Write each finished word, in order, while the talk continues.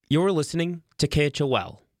You're listening to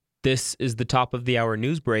KHOL. This is the top of the hour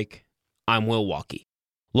news break. I'm Will Walkie.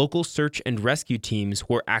 Local search and rescue teams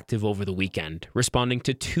were active over the weekend, responding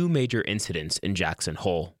to two major incidents in Jackson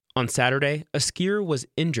Hole. On Saturday, a skier was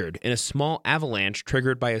injured in a small avalanche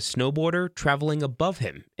triggered by a snowboarder traveling above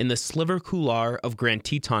him in the Sliver Couloir of Grand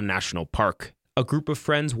Teton National Park. A group of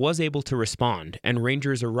friends was able to respond, and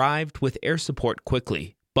rangers arrived with air support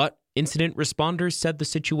quickly. But incident responders said the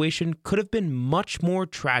situation could have been much more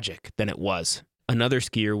tragic than it was. Another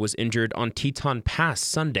skier was injured on Teton Pass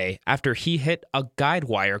Sunday after he hit a guide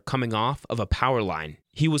wire coming off of a power line.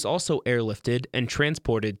 He was also airlifted and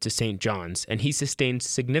transported to St. John's, and he sustained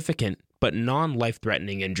significant but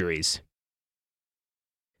non-life-threatening injuries.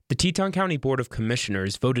 The Teton County Board of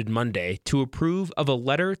Commissioners voted Monday to approve of a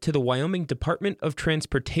letter to the Wyoming Department of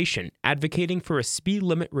Transportation advocating for a speed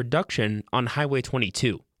limit reduction on Highway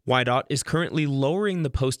 22. WYDOT is currently lowering the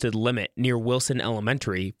posted limit near Wilson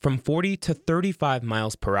Elementary from 40 to 35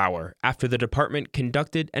 miles per hour after the department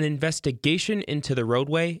conducted an investigation into the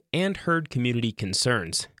roadway and heard community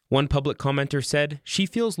concerns. One public commenter said she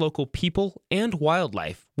feels local people and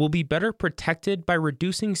wildlife will be better protected by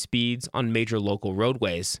reducing speeds on major local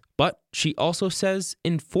roadways, but she also says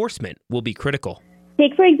enforcement will be critical.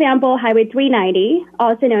 Take, for example, Highway 390,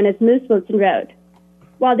 also known as Moose Wilson Road.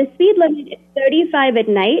 While the speed limit is 35 at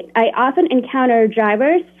night, I often encounter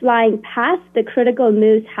drivers flying past the critical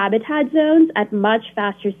moose habitat zones at much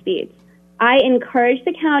faster speeds. I encourage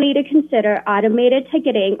the county to consider automated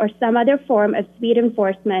ticketing or some other form of speed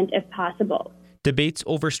enforcement if possible. Debates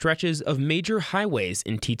over stretches of major highways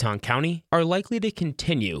in Teton County are likely to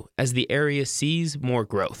continue as the area sees more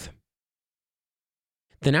growth.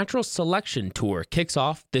 The Natural Selection Tour kicks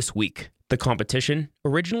off this week. The competition,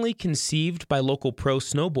 originally conceived by local pro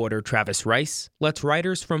snowboarder Travis Rice, lets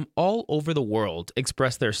riders from all over the world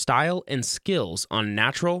express their style and skills on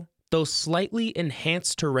natural, though slightly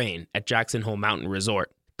enhanced terrain at Jackson Hole Mountain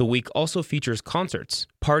Resort. The week also features concerts,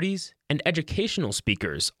 parties, and educational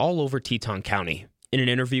speakers all over Teton County. In an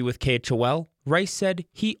interview with KHOL, Rice said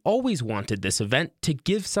he always wanted this event to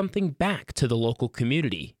give something back to the local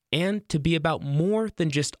community and to be about more than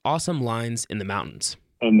just awesome lines in the mountains.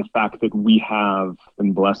 And the fact that we have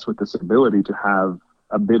been blessed with this ability to have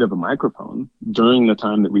a bit of a microphone during the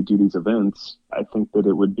time that we do these events, I think that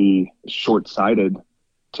it would be short-sighted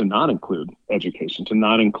to not include education, to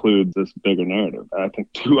not include this bigger narrative. I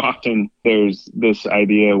think too often there's this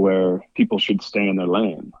idea where people should stay in their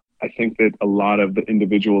lane. I think that a lot of the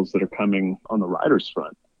individuals that are coming on the riders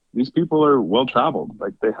front, these people are well-traveled.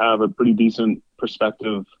 Like, they have a pretty decent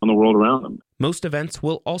perspective on the world around them. Most events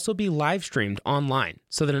will also be live streamed online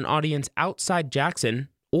so that an audience outside Jackson,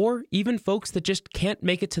 or even folks that just can't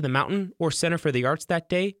make it to the mountain or Center for the Arts that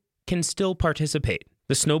day, can still participate.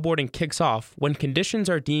 The snowboarding kicks off when conditions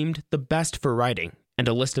are deemed the best for riding, and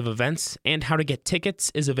a list of events and how to get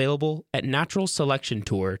tickets is available at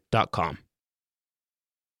naturalselectiontour.com.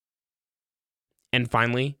 And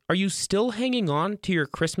finally, are you still hanging on to your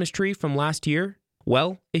Christmas tree from last year?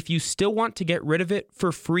 Well, if you still want to get rid of it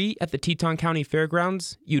for free at the Teton County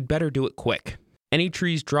Fairgrounds, you'd better do it quick. Any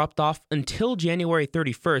trees dropped off until January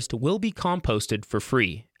 31st will be composted for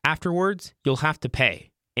free. Afterwards, you'll have to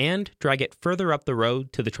pay and drag it further up the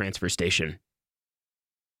road to the transfer station.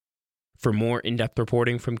 For more in-depth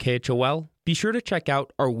reporting from KHOL, be sure to check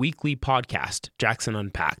out our weekly podcast, Jackson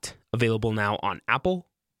Unpacked, available now on Apple,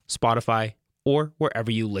 Spotify, or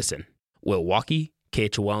wherever you listen. Will Walkie,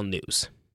 KHOL News.